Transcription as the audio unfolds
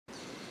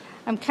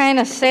I'm kind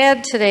of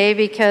sad today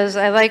because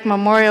I like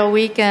Memorial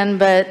Weekend,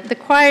 but the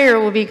choir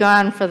will be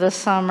gone for the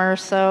summer,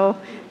 so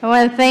I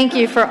want to thank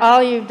you for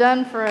all you've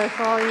done for us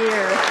all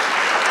year.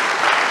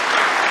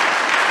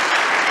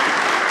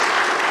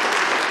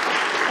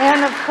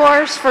 And of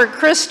course for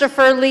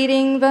Christopher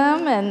leading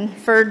them, and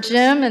for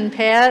Jim and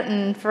Pat,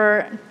 and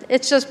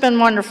it's just been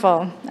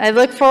wonderful. I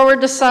look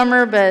forward to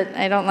summer, but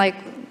I don't like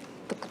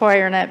the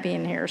choir not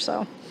being here,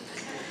 so.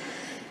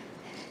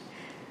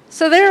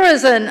 So there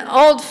was an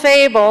old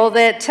fable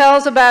that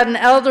tells about an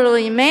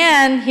elderly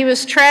man. He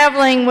was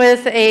traveling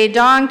with a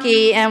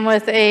donkey and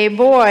with a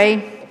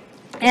boy,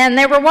 and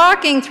they were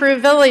walking through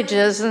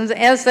villages, and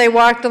as they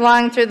walked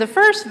along through the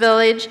first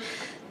village,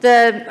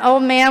 the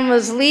old man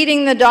was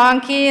leading the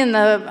donkey and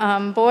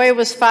the boy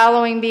was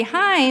following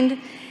behind,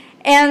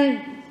 and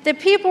the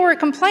people were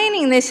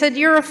complaining. They said,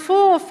 "You're a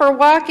fool for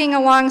walking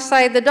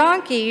alongside the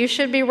donkey. You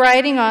should be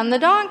riding on the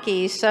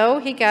donkey." So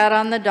he got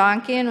on the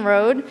donkey and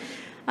rode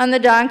on the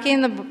donkey,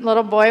 and the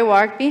little boy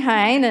walked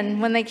behind.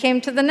 And when they came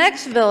to the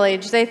next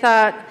village, they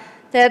thought,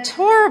 "That's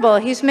horrible.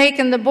 He's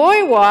making the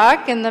boy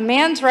walk, and the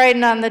man's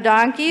riding on the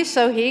donkey."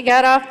 So he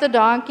got off the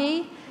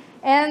donkey,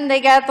 and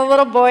they got the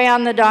little boy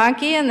on the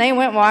donkey, and they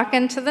went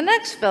walking to the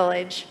next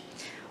village.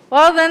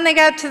 Well, then they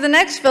got to the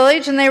next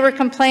village, and they were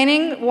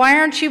complaining, "Why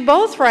aren't you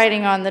both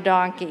riding on the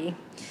donkey?"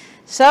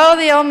 So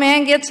the old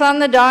man gets on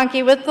the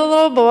donkey with the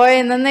little boy,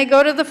 and then they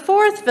go to the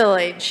fourth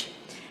village.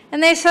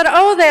 And they said,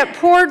 "Oh, that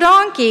poor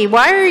donkey,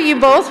 why are you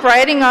both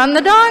riding on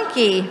the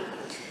donkey?"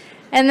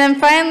 And then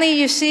finally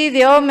you see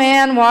the old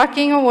man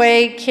walking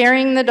away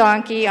carrying the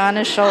donkey on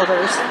his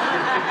shoulders.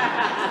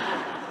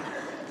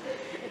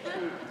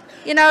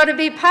 You know, to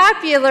be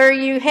popular,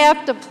 you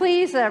have to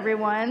please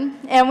everyone.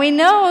 And we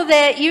know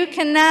that you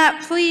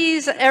cannot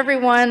please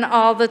everyone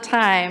all the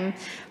time.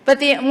 But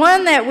the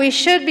one that we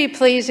should be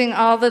pleasing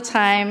all the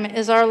time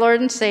is our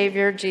Lord and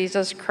Savior,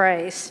 Jesus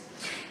Christ.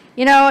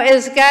 You know,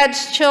 as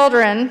God's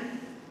children,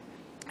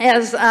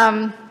 as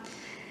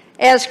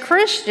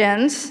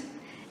Christians,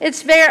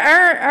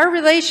 our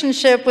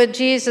relationship with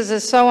Jesus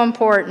is so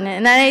important.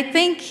 And I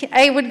think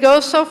I would go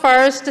so far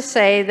as to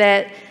say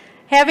that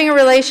having a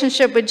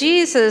relationship with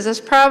Jesus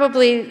is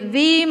probably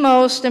the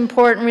most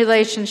important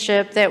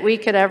relationship that we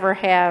could ever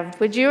have.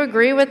 Would you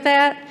agree with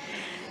that?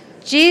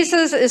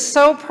 Jesus is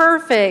so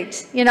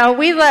perfect. You know,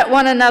 we let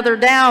one another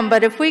down,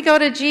 but if we go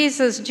to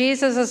Jesus,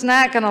 Jesus is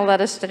not going to let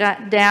us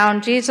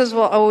down. Jesus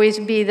will always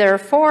be there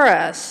for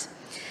us.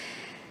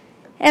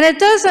 And it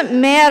doesn't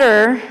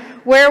matter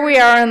where we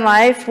are in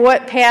life,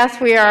 what path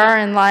we are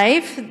in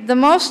life. The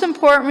most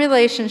important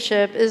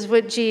relationship is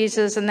with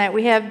Jesus, and that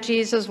we have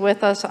Jesus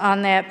with us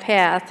on that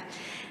path.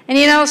 And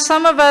you know,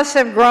 some of us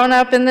have grown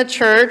up in the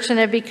church and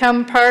have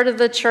become part of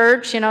the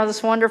church, you know,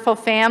 this wonderful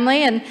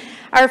family, and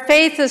our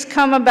faith has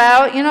come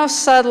about, you know,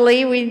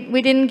 subtly.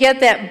 We didn't get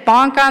that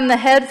bonk on the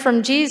head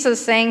from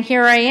Jesus saying,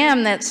 "Here I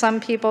am," that some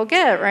people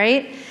get,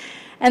 right?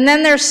 And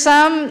then there's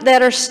some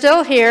that are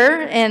still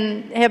here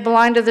and have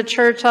belonged to the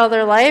church all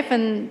their life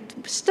and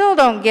still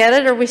don't get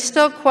it, or we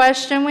still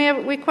question.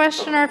 We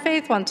question our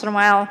faith once in a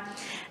while.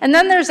 And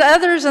then there's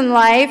others in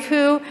life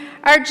who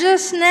are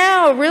just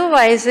now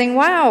realizing,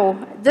 wow,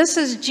 this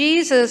is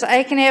Jesus.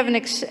 I can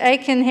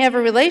have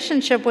a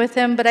relationship with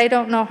him, but I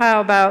don't know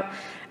how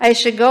I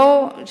should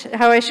go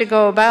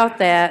about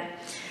that.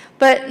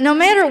 But no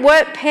matter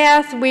what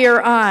path we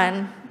are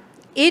on,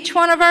 each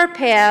one of our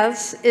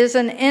paths is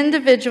an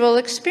individual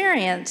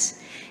experience.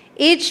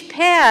 Each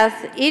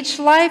path, each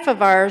life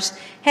of ours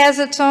has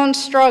its own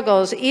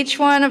struggles. Each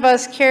one of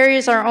us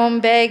carries our own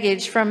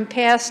baggage from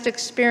past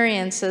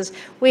experiences.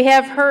 We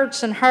have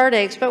hurts and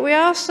heartaches, but we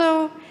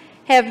also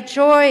have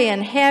joy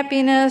and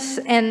happiness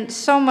and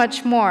so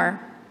much more.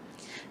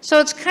 So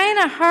it's kind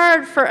of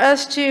hard for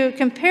us to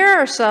compare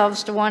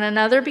ourselves to one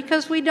another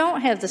because we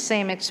don't have the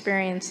same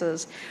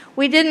experiences.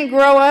 We didn't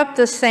grow up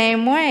the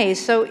same way.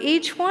 So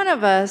each one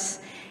of us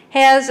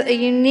has a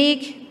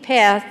unique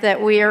path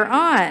that we are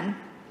on.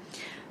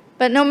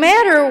 But no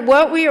matter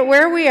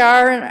where we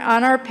are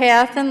on our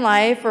path in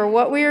life or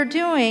what we are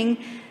doing,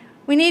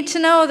 we need to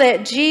know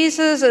that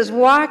Jesus is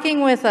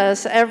walking with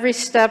us every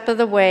step of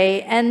the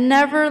way and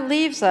never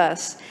leaves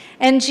us.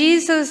 And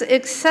Jesus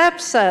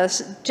accepts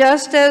us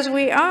just as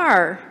we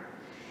are.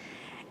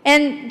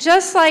 And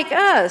just like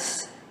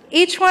us,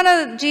 each one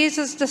of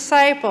Jesus'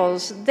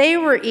 disciples, they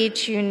were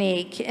each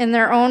unique in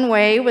their own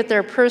way with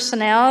their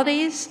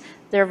personalities,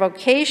 their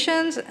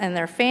vocations, and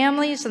their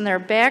families and their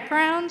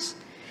backgrounds.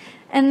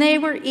 And they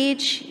were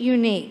each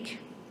unique.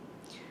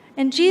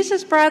 And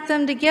Jesus brought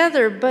them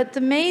together, but the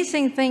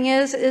amazing thing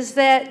is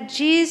that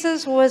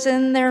Jesus was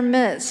in their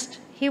midst.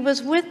 He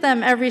was with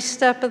them every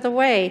step of the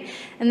way.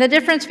 And the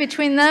difference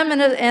between them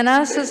and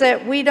us is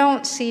that we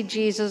don't see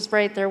Jesus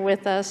right there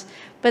with us,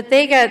 but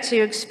they got to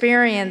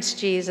experience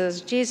Jesus.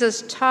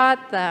 Jesus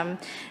taught them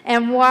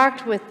and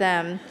walked with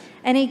them,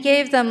 and he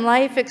gave them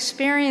life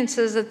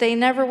experiences that they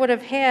never would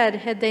have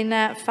had they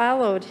not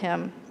followed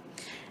him.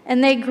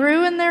 And they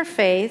grew in their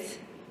faith.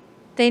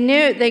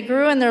 They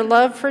grew in their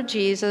love for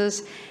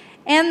Jesus,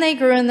 and they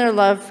grew in their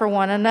love for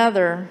one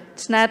another.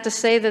 It's not to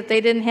say that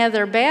they didn't have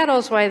their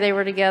battles while they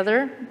were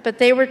together, but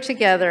they were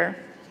together.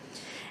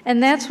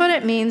 And that's what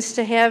it means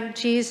to have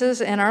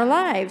Jesus in our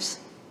lives.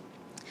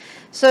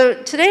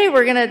 So today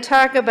we're going to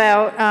talk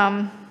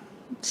about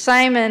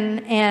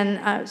Simon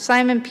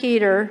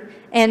Peter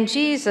and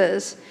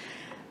Jesus.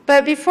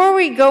 But before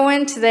we go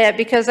into that,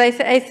 because I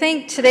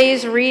think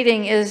today's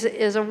reading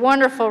is a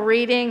wonderful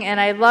reading, and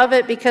I love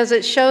it because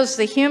it shows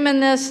the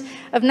humanness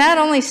of not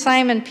only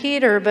Simon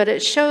Peter, but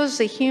it shows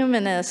the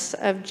humanness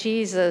of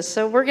Jesus.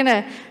 So we're going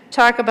to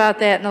talk about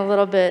that in a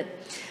little bit.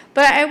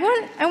 But I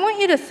want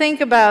you to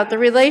think about the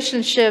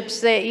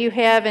relationships that you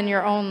have in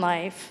your own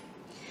life.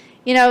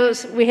 You know,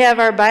 we have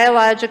our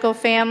biological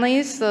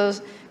families,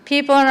 those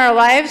people in our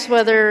lives,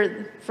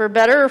 whether for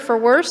better or for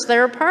worse,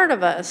 they're a part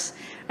of us.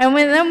 And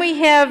then we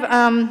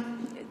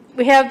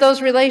have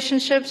those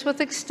relationships with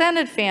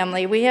extended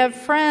family. We have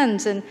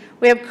friends, and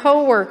we have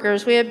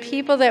coworkers. We have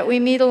people that we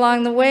meet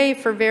along the way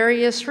for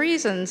various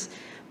reasons.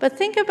 But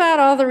think about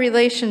all the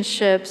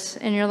relationships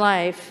in your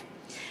life.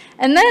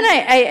 And then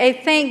I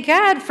thank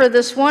God for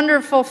this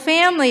wonderful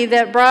family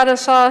that brought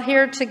us all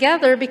here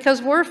together,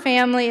 because we're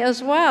family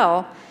as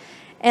well.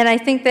 And I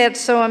think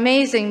that's so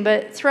amazing.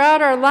 But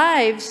throughout our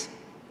lives,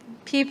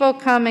 people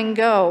come and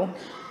go.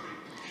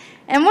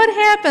 And what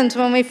happens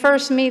when we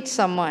first meet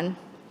someone?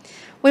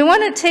 We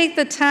want to take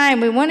the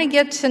time. We want to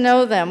get to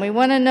know them. We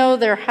want to know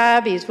their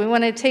hobbies. We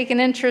want to take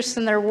an interest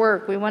in their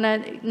work. We want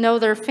to know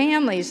their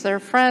families, their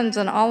friends,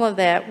 and all of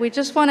that. We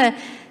just want to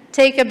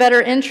take a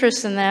better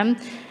interest in them.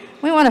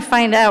 We want to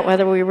find out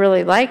whether we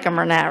really like them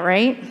or not,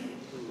 right?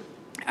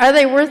 Are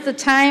they worth the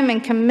time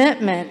and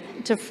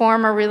commitment to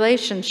form a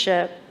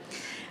relationship?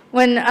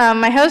 When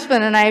my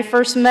husband and I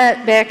first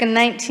met back in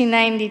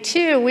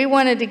 1992, we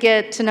wanted to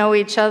get to know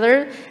each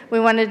other. We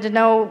wanted to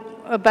know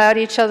about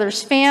each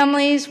other's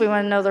families. We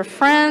wanted to know their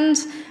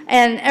friends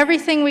and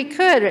everything we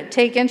could,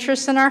 take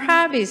interest in our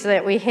hobbies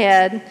that we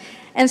had.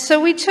 And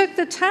so we took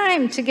the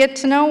time to get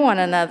to know one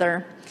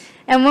another.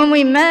 And when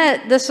we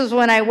met, this was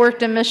when I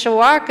worked in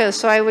Mishawaka,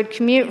 so I would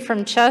commute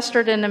from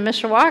Chesterton to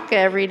Mishawaka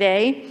every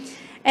day.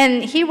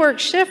 And he worked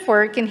shift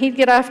work, and he'd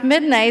get off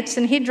midnights,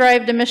 and he'd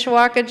drive to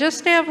Mishawaka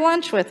just to have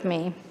lunch with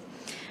me.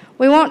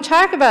 We won't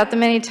talk about the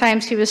many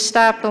times he was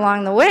stopped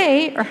along the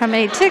way or how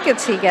many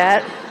tickets he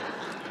got.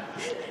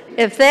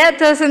 If that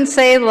doesn't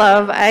say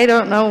love, I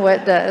don't know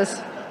what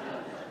does.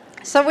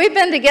 So we've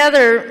been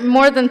together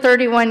more than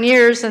 31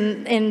 years,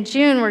 and in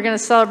June we're going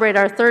to celebrate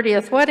our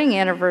 30th wedding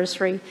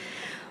anniversary.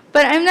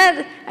 But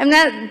I'm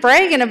not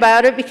bragging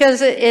about it,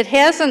 because it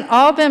hasn't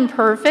all been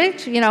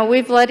perfect. You know,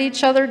 we've let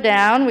each other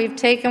down. We've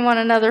taken one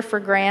another for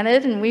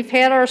granted, and we've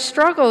had our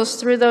struggles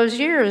through those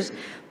years.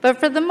 But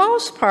for the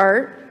most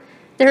part,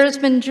 there has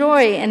been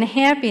joy and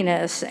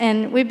happiness,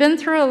 and we've been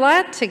through a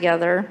lot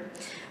together.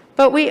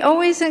 But we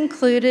always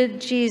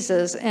included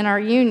Jesus in our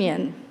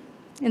union.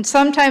 And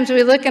sometimes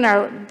we look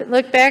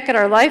back at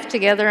our life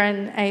together,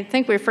 and I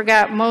think we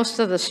forgot most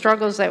of the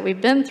struggles that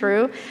we've been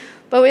through.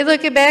 But we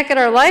look back at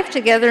our life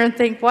together and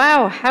think,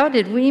 wow, how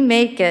did we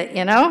make it,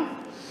 you know?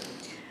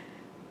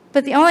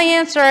 But the only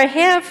answer I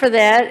have for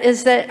that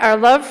is that our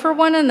love for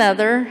one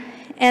another,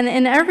 and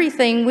in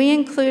everything, we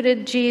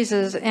included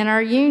Jesus in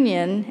our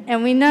union.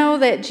 And we know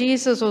that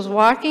Jesus was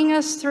walking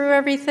us through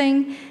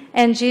everything,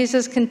 and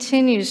Jesus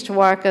continues to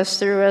walk us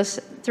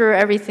through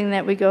everything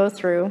that we go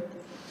through.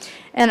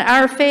 And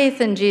our faith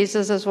in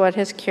Jesus is what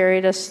has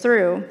carried us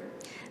through.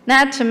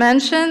 Not to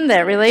mention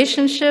that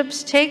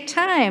relationships take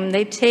time,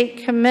 they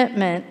take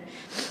commitment.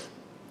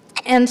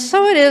 And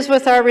so it is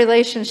with our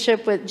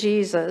relationship with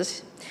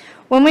Jesus.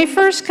 When we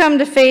first come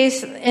to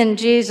faith in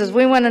Jesus,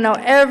 we want to know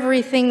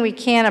everything we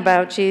can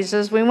about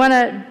Jesus. We want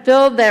to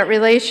build that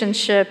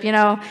relationship. You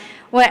know,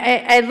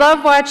 I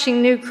love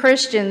watching new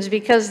Christians,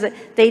 because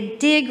they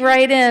dig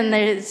right in.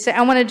 They say,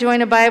 I want to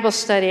join a Bible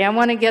study. I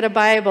want to get a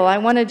Bible. I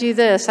want to do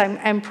this.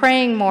 I'm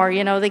praying more.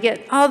 You know, they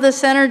get all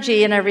this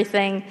energy and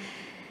everything.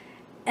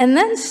 And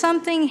then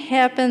something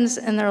happens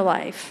in their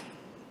life.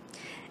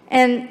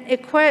 And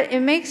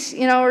it makes,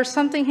 you know, or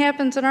something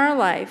happens in our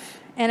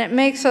life, and it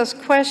makes us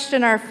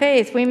question our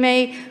faith. We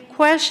may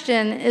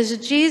question, is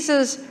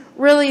Jesus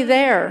really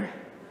there?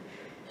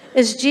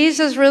 Is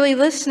Jesus really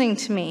listening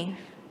to me?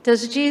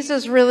 Does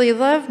Jesus really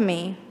love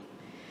me?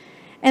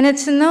 And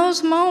it's in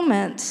those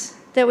moments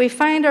that we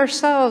find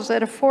ourselves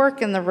at a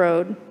fork in the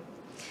road.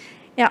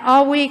 Yeah,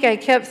 all week I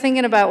kept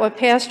thinking about what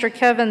Pastor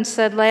Kevin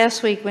said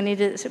last week when he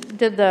did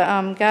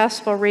the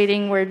gospel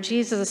reading, where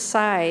Jesus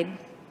sighed.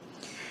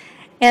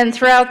 And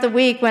throughout the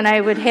week, when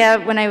I would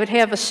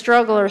have a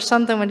struggle or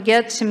something would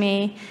get to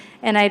me,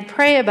 and I'd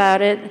pray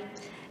about it,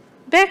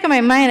 back in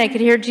my mind I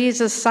could hear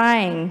Jesus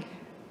sighing.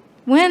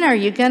 When are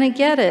you going to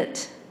get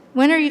it?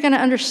 When are you going to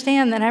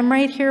understand that I'm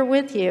right here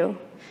with you?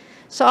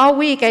 So all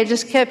week I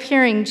just kept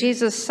hearing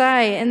Jesus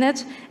sigh, and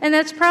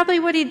that's probably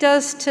what he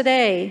does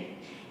today.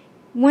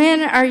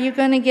 When are you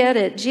going to get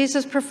it?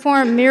 Jesus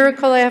performed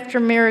miracle after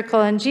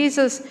miracle, and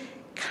Jesus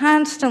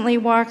constantly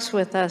walks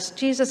with us.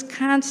 Jesus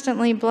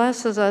constantly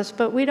blesses us,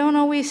 but we don't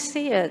always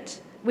see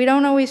it. We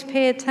don't always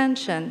pay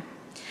attention.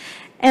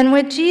 And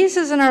with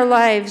Jesus in our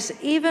lives,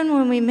 even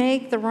when we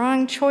make the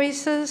wrong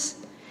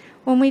choices,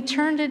 when we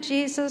turn to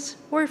Jesus,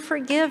 we're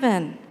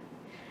forgiven.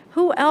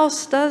 Who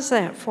else does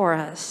that for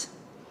us?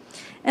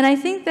 And I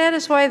think that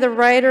is why the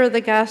writer of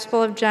the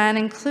Gospel of John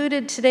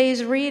included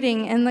today's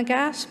reading in the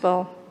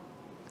Gospel.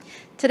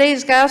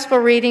 Today's Gospel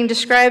reading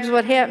describes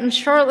what happened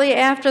shortly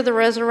after the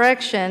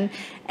resurrection,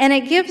 and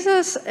it gives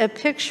us a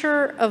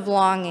picture of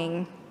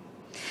longing.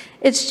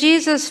 It's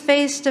Jesus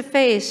face to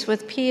face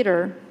with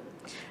Peter.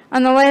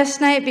 On the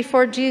last night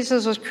before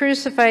Jesus was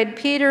crucified,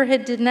 Peter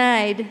had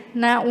denied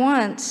not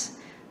once,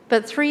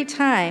 but 3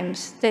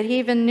 times that he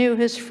even knew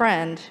his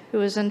friend who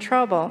was in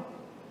trouble.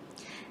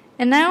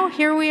 And now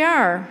here we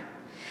are.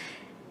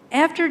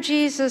 After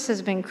Jesus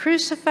has been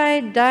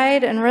crucified,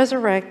 died, and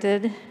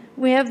resurrected,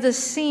 we have this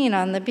scene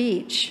on the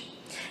beach.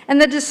 And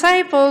the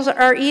disciples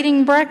are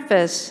eating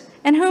breakfast.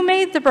 And who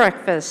made the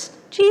breakfast?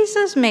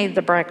 Jesus made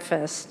the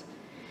breakfast.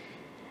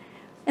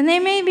 And they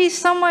may be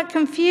somewhat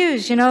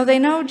confused. You know, they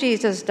know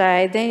Jesus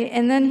died,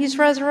 and then he's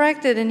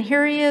resurrected, and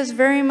here he is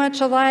very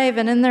much alive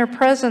and in their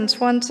presence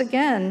once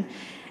again.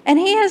 And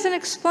he hasn't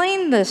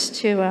explained this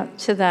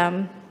to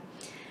them.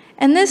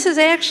 And this is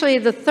actually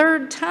the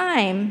 3rd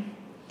time,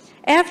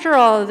 after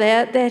all of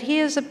that, that he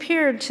has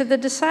appeared to the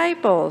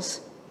disciples.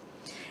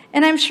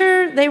 And I'm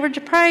sure they were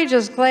probably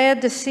just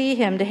glad to see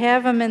him, to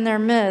have him in their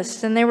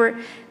midst, and they were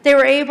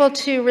able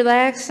to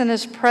relax in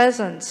his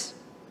presence.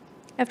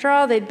 After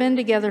all, they'd been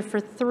together for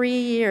 3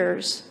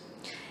 years.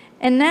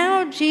 And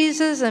now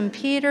Jesus and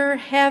Peter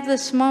have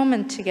this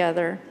moment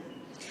together.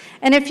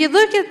 And if you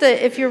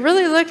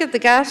really look at the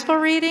gospel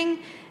reading,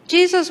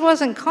 Jesus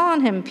wasn't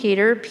calling him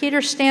Peter.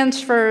 Peter stands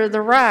for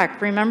the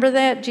rock. Remember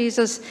that?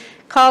 Jesus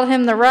called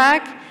him the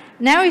rock.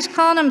 Now he's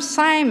calling him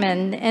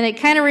Simon. And it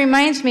kind of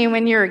reminds me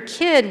when you're a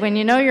kid, when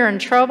you know you're in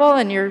trouble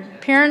and your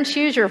parents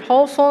use your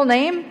whole full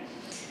name.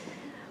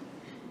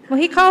 Well,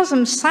 he calls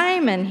him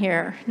Simon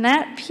here,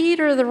 not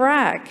Peter the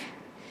rock.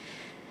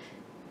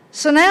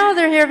 So now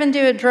they're having to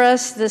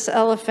address this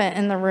elephant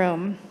in the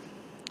room.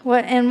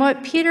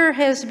 What Peter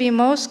has to be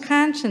most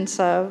conscious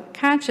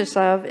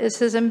of is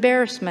his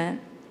embarrassment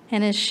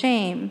and his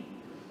shame.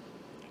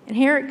 And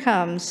here it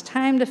comes,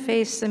 time to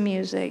face the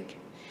music.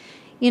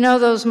 You know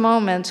those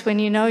moments when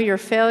you know your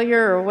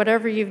failure or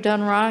whatever you've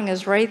done wrong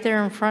is right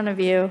there in front of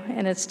you,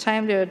 and it's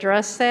time to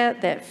address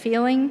that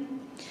feeling?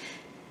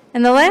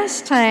 And the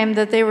last time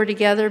that they were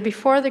together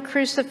before the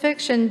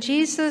crucifixion,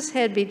 Jesus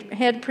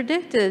had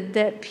predicted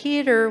that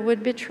Peter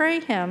would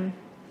betray him.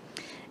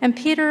 And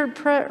Peter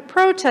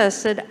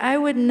protested, "I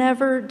would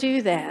never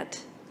do that."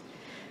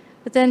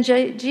 But then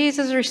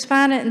Jesus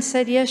responded and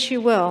said, "Yes,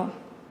 you will.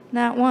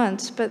 Not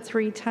once, but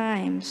 3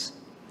 times.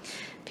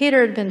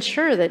 Peter had been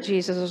sure that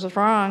Jesus was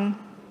wrong.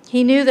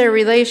 He knew their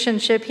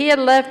relationship. He had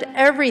left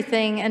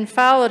everything and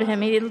followed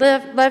him. He had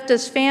left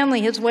his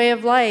family, his way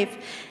of life.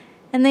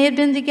 And they had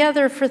been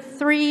together for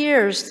 3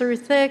 years through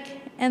thick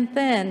and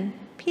thin.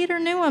 Peter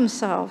knew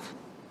himself.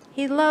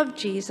 He loved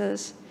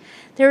Jesus.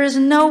 There is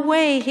no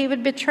way he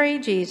would betray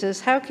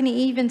Jesus. How can he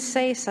even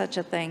say such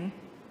a thing?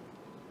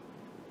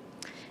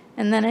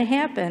 And then it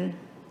happened,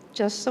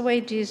 just the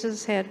way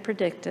Jesus had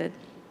predicted.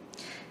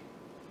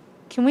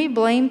 Can we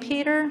blame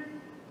Peter?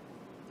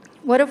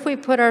 What if we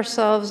put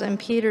ourselves in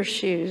Peter's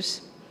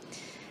shoes?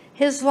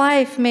 His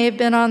life may have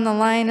been on the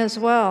line as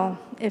well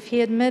if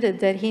he admitted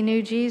that he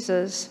knew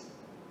Jesus.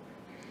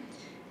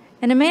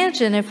 And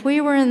imagine if we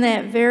were in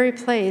that very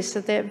place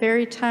at that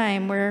very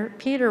time where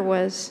Peter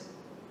was.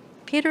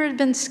 Peter had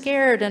been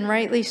scared, and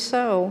rightly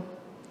so.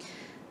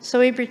 So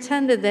he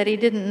pretended that he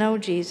didn't know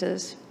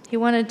Jesus. He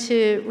wanted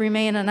to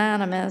remain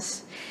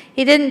anonymous.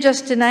 He didn't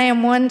just deny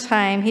him 1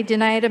 time, he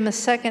denied him a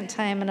 2nd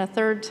time and a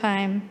 3rd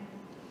time.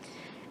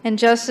 And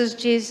just as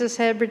Jesus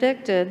had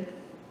predicted,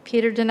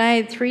 Peter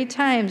denied 3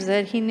 times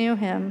that he knew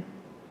him.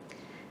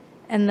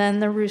 And then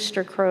the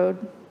rooster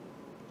crowed.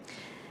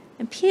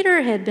 And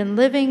Peter had been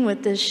living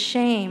with this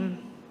shame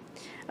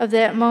of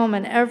that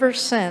moment ever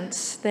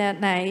since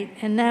that night.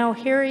 And now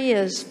here he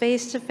is,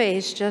 face to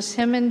face, just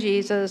him and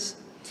Jesus.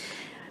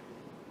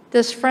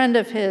 This friend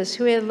of his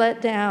who he had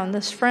let down,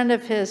 this friend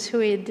of his who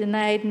he had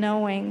denied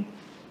knowing.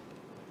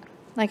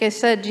 Like I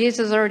said,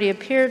 Jesus already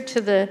appeared to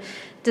the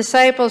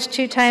disciples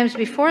 2 times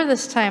before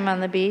this time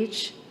on the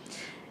beach.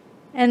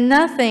 And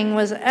nothing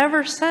was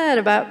ever said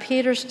about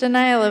Peter's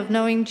denial of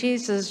knowing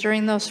Jesus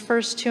during those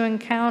first 2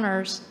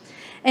 encounters.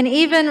 And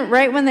even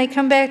right when they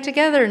come back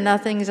together,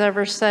 nothing's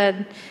ever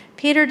said.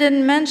 Peter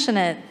didn't mention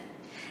it.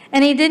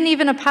 And he didn't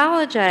even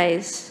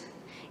apologize.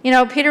 You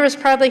know, Peter was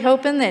probably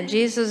hoping that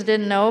Jesus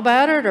didn't know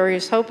about it, or he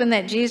was hoping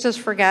that Jesus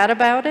forgot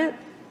about it.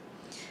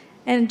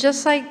 And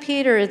just like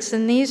Peter, it's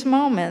in these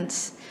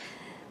moments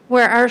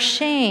where our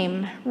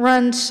shame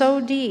runs so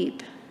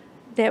deep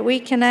that we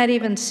cannot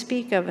even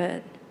speak of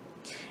it.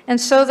 And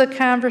so the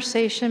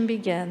conversation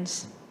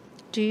begins.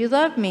 "Do you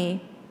love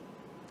me?"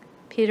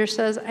 Peter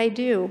says, "I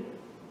do."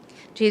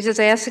 Jesus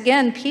asks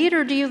again,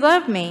 "Peter, do you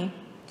love me?"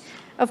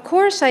 "Of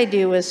course I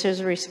do," was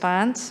his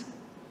response.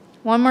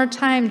 One more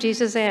time,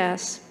 Jesus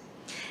asks.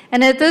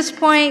 And at this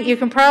point, you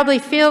can probably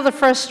feel the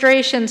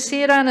frustration,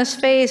 see it on his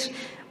face,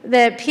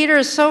 that Peter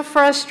is so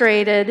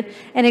frustrated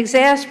and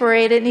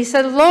exasperated. And he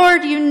said,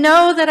 Lord, you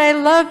know that I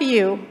love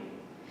you.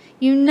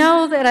 You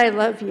know that I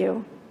love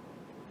you.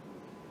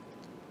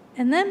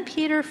 And then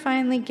Peter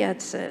finally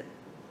gets it.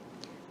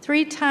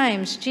 3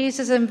 times,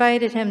 Jesus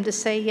invited him to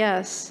say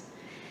yes.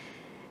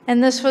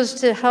 And this was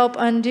to help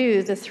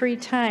undo the 3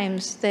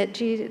 times that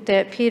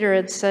Peter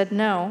had said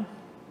no.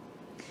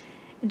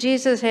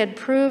 Jesus had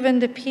proven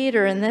to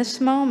Peter in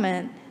this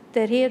moment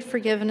that he had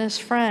forgiven his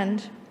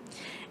friend.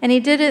 And he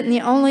did it in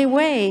the only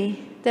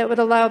way that would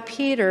allow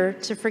Peter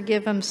to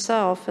forgive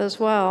himself as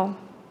well.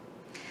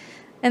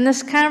 And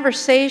this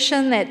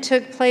conversation that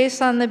took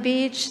place on the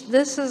beach,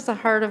 this is the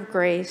heart of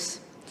grace.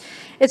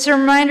 It's a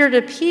reminder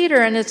to Peter,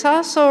 and it's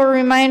also a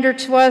reminder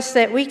to us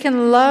that we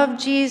can love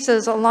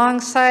Jesus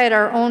alongside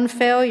our own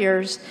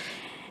failures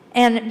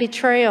and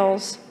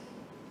betrayals,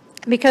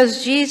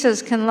 because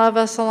Jesus can love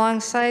us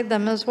alongside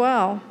them as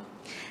well.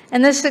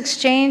 And this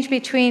exchange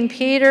between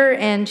Peter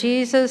and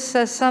Jesus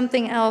says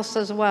something else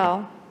as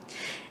well.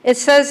 It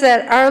says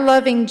that our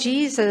loving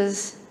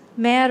Jesus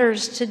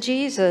matters to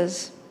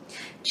Jesus.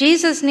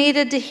 Jesus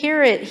needed to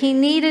hear it. He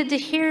needed to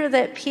hear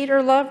that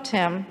Peter loved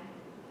him.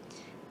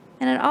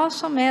 And it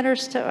also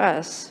matters to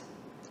us.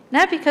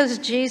 Not because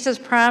Jesus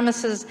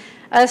promises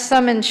us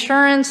some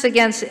insurance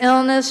against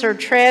illness or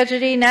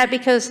tragedy, not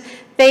because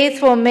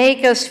faith will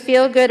make us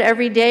feel good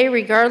every day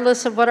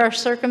regardless of what our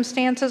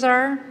circumstances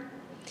are.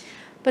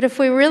 But if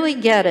we really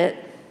get it,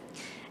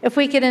 if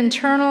we can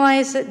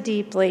internalize it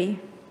deeply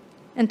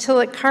until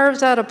it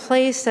carves out a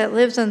place that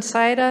lives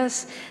inside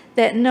us,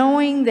 that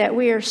knowing that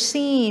we are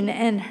seen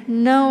and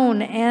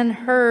known and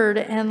heard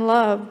and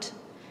loved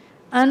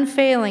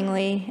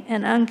unfailingly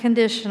and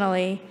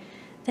unconditionally,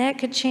 that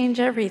could change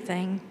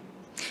everything.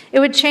 It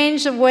would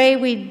change the way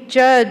we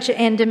judge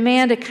and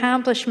demand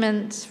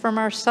accomplishments from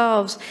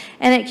ourselves,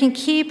 and it can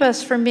keep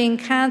us from being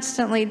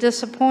constantly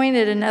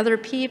disappointed in other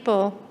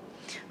people,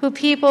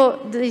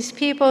 these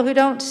people who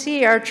don't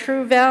see our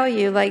true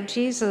value like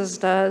Jesus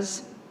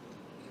does.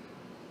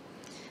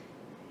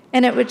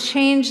 And it would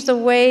change the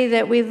way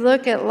that we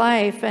look at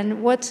life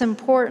and what's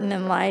important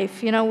in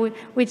life. You know,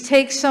 we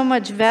take so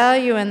much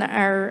value in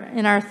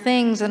our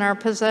things and our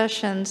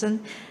possessions,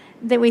 and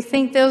that we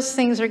think those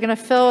things are going to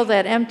fill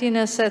that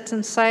emptiness that's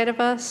inside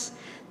of us.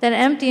 That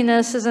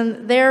emptiness is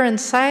there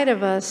inside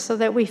of us so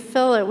that we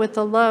fill it with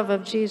the love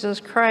of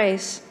Jesus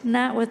Christ,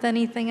 not with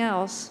anything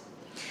else.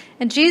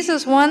 And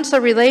Jesus wants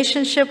a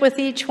relationship with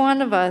each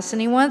one of us,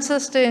 and he wants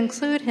us to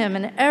include him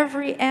in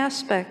every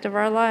aspect of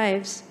our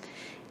lives.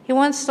 He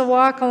wants to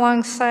walk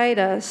alongside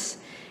us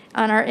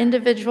on our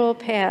individual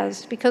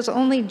paths, because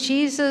only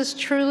Jesus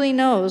truly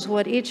knows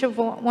what each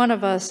one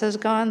of us has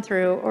gone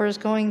through or is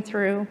going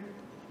through.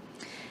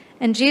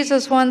 And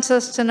Jesus wants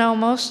us to know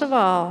most of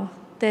all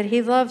that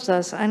he loves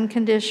us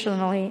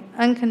unconditionally.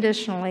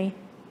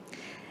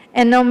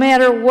 And no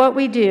matter what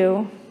we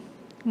do,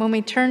 when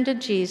we turn to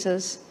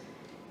Jesus,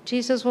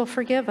 Jesus will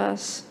forgive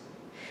us.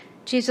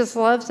 Jesus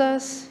loves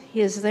us.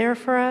 He is there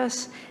for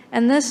us.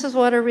 And this is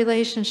what a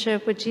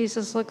relationship with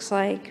Jesus looks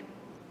like.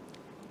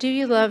 Do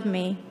you love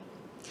me?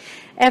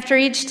 After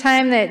each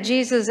time that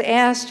Jesus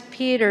asked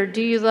Peter,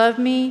 do you love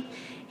me?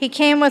 He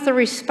came with a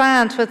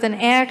response, with an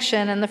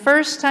action. And the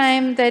first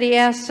time that he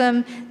asked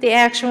him, the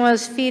action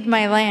was feed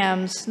my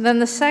lambs. Then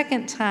the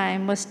second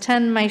time was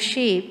tend my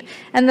sheep.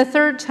 And the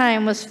third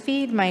time was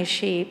feed my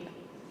sheep.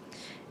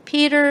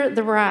 Peter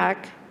the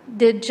rock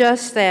did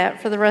just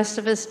that for the rest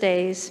of his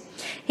days.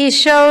 He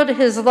showed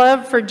his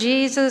love for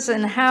Jesus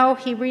and how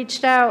he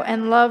reached out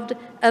and loved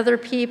other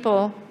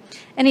people.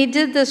 And he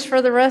did this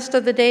for the rest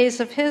of the days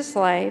of his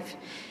life,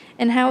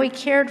 and how he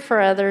cared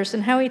for others,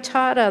 and how he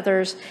taught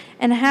others,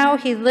 and how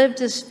he lived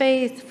his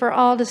faith for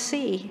all to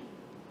see.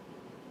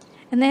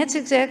 And that's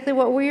exactly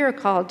what we are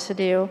called to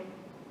do.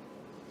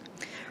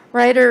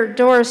 Writer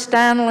Doris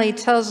Donnelly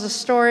tells the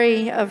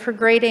story of her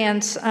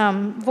great-aunt's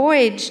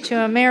voyage to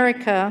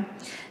America.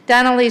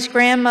 Donnelly's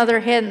grandmother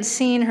hadn't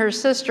seen her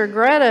sister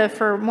Greta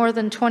for more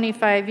than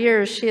 25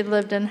 years. She had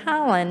lived in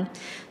Holland.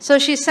 So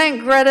she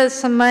sent Greta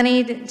some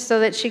money so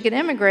that she could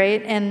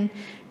immigrate, and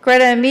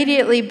Greta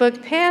immediately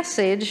booked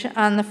passage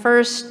on the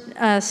first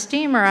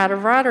steamer out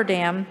of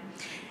Rotterdam.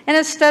 And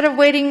instead of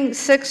waiting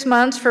 6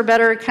 months for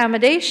better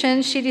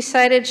accommodation, she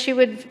decided she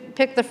would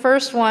pick the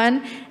first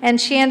one, and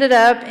she ended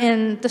up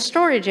in the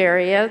storage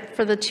area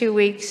for the 2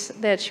 weeks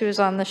that she was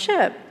on the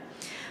ship.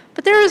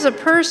 But there was a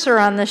purser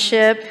on the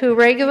ship who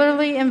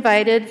regularly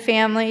invited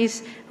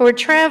families who were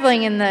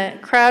traveling in the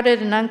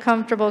crowded and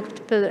uncomfortable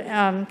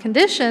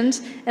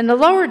conditions in the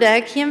lower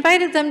deck. He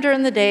invited them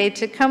during the day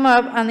to come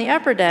up on the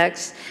upper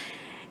decks.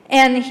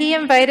 And he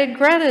invited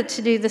Greta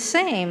to do the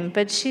same.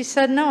 But she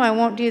said, no, I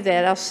won't do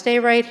that. I'll stay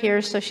right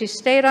here. So she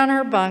stayed on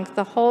her bunk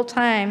the whole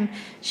time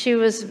she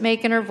was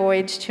making her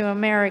voyage to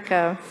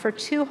America. For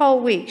 2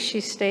 whole weeks,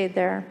 she stayed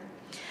there.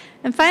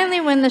 And finally,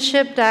 when the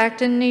ship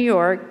docked in New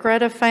York,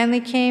 Greta finally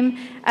came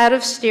out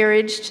of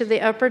steerage to the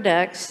upper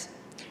decks,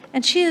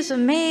 and she is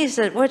amazed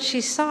at what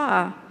she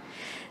saw.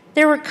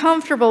 There were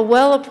comfortable,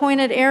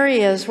 well-appointed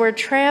areas where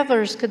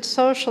travelers could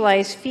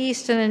socialize,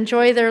 feast, and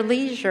enjoy their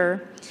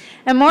leisure.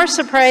 And more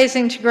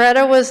surprising to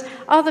Greta was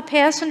all the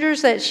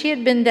passengers that she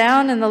had been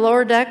down in the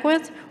lower deck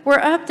with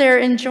were up there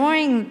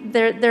enjoying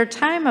their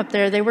time up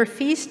there. They were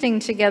feasting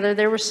together.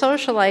 They were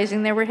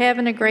socializing. They were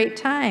having a great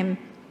time.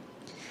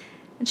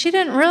 And she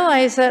didn't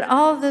realize that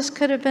all of this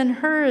could have been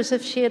hers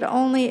if she had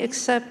only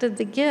accepted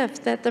the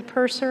gift that the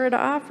purser had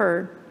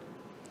offered.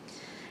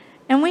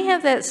 And we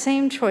have that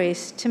same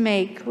choice to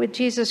make with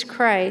Jesus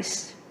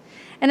Christ.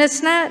 And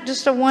it's not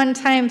just a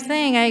one-time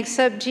thing. I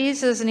accept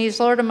Jesus and he's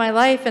Lord of my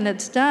life and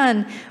it's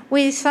done.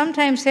 We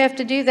sometimes have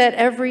to do that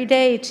every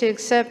day to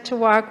accept to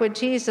walk with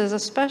Jesus,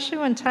 especially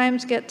when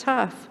times get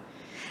tough.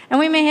 And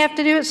we may have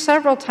to do it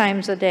several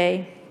times a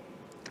day.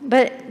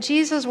 But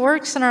Jesus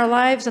works in our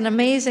lives in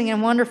amazing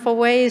and wonderful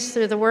ways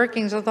through the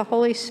workings of the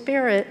Holy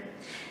Spirit.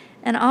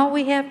 And all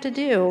we have to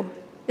do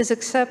is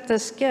accept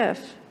this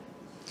gift.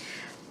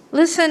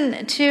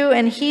 Listen to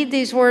and heed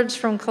these words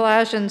from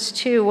Colossians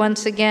 2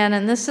 once again,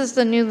 and this is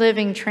the New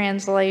Living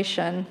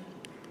Translation.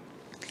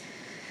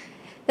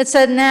 It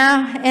said,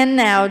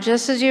 now,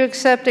 just as you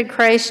accepted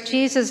Christ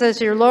Jesus as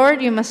your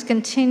Lord, you must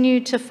continue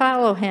to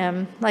follow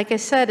him. Like I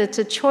said, it's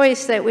a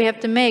choice that we have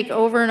to make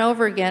over and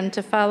over again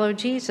to follow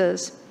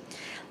Jesus.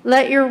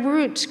 Let your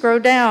roots grow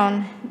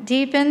down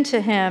deep into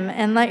him,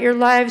 and let your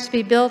lives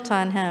be built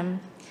on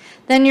him.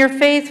 Then your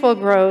faith will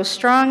grow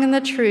strong in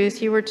the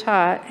truth you were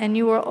taught, and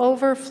you will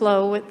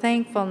overflow with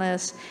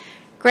thankfulness.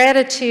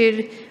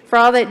 Gratitude for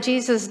all that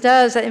Jesus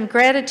does, and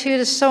gratitude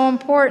is so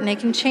important. It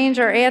can change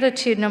our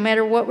attitude no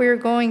matter what we're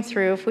going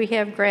through if we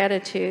have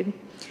gratitude.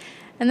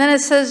 And then it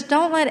says,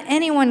 don't let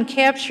anyone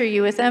capture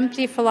you with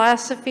empty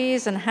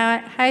philosophies and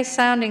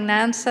high-sounding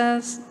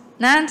nonsense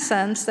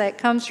that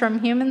comes from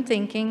human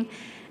thinking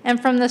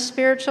and from the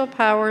spiritual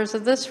powers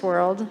of this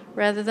world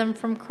rather than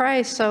from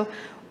Christ. So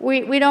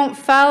we don't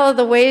follow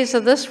the ways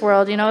of this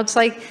world. You know, it's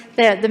like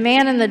the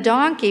man and the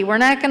donkey. We're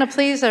not going to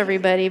please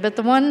everybody, but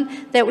the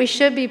one that we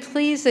should be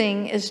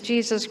pleasing is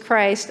Jesus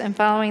Christ and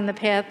following the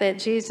path that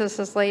Jesus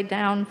has laid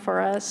down for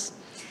us.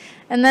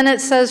 And then it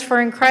says, for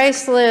in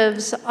Christ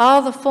lives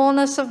all the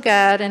fullness of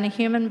God in a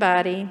human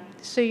body,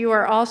 so you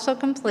are also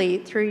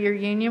complete through your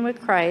union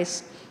with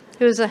Christ,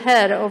 who is a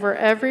head over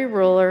every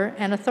ruler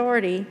and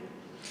authority.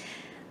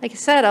 Like I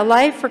said, a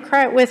life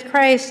with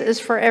Christ is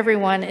for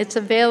everyone. It's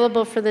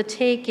available for the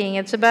taking.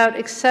 It's about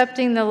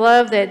accepting the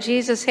love that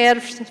Jesus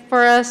had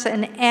for us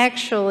and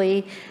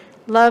actually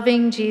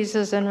loving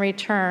Jesus in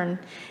return.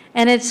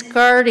 And it's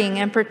guarding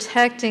and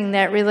protecting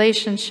that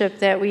relationship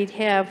that we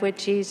have with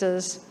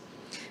Jesus.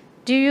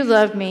 Do you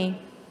love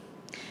me?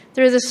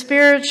 Through the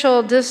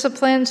spiritual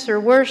disciplines, through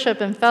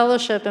worship and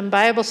fellowship and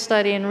Bible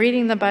study and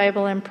reading the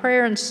Bible and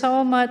prayer and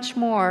so much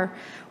more,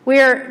 we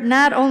are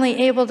not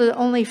only able to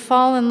only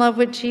fall in love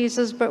with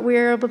Jesus, but we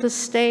are able to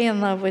stay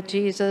in love with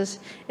Jesus.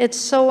 It's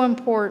so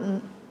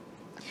important.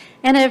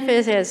 And if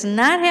it has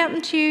not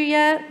happened to you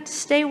yet,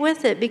 stay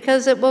with it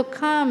because it will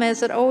come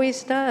as it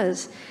always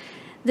does.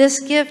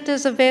 This gift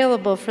is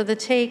available for the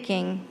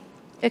taking.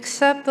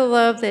 Accept the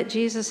love that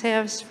Jesus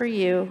has for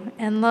you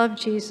and love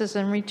Jesus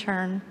in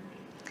return.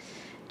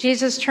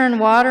 Jesus turned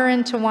water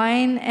into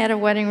wine at a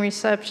wedding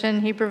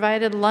reception. He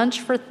provided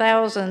lunch for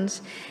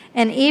thousands.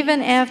 And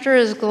even after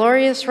his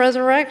glorious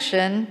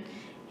resurrection,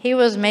 he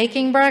was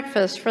making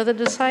breakfast for the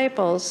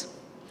disciples.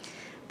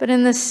 But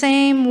in the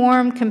same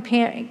warm,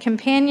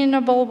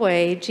 companionable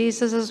way,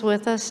 Jesus is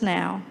with us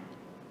now.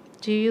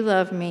 Do you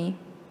love me?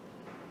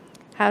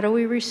 How do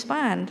we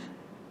respond?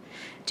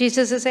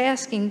 Jesus is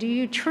asking, do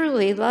you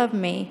truly love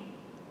me?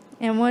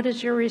 And what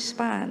is your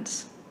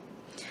response?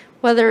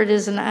 Whether it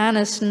is an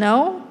honest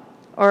no,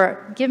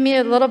 or give me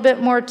a little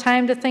bit more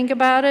time to think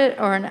about it,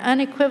 or an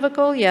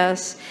unequivocal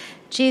yes,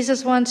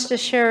 Jesus wants to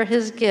share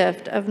his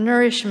gift of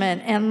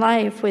nourishment and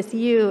life with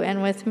you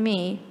and with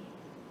me.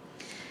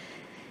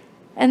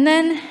 And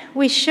then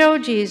we show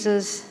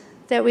Jesus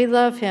that we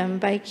love him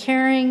by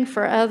caring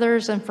for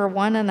others and for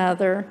one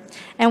another.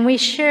 And we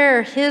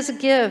share his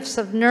gifts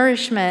of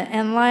nourishment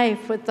and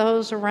life with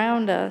those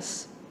around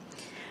us.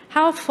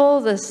 How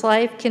full this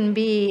life can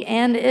be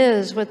and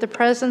is with the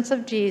presence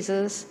of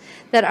Jesus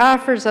that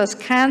offers us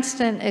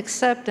constant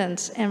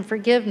acceptance and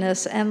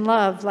forgiveness and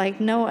love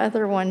like no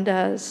other one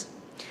does.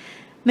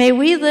 May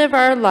we live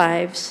our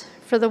lives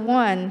for the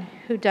one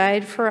who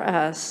died for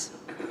us.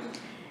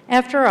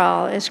 After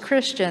all, as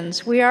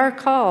Christians, we are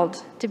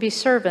called to be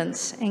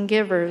servants and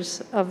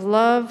givers of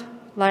love,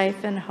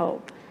 life, and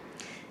hope.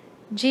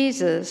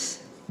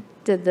 Jesus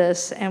did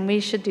this, and we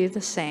should do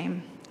the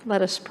same.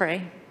 Let us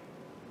pray.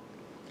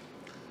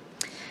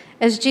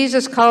 As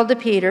Jesus called to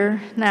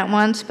Peter, not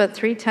once but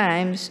 3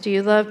 times, do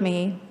you love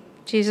me?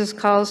 Jesus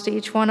calls to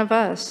each one of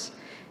us,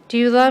 do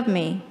you love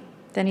me?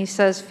 Then he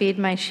says, feed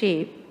my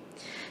sheep.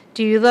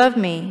 Do you love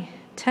me?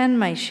 Tend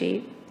my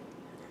sheep.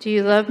 Do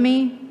you love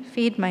me?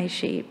 Feed my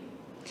sheep.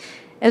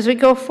 As we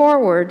go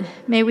forward,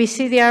 may we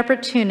see the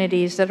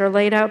opportunities that are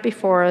laid out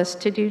before us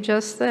to do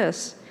just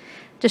this,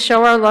 to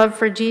show our love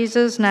for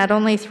Jesus not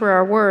only through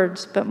our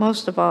words, but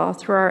most of all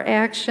through our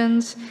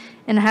actions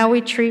and how we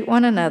treat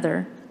one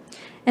another.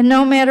 And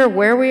no matter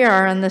where we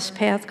are on this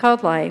path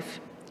called life,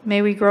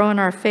 may we grow in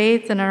our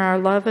faith and in our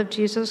love of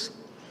Jesus.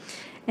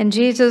 And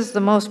Jesus,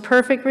 the most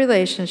perfect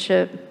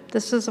relationship,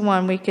 this is the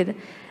one we could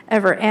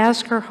ever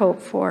ask or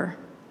hope for.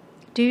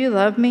 Do you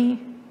love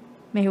me?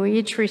 May we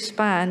each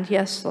respond,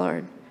 yes,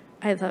 Lord,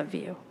 I love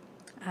you.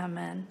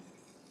 Amen.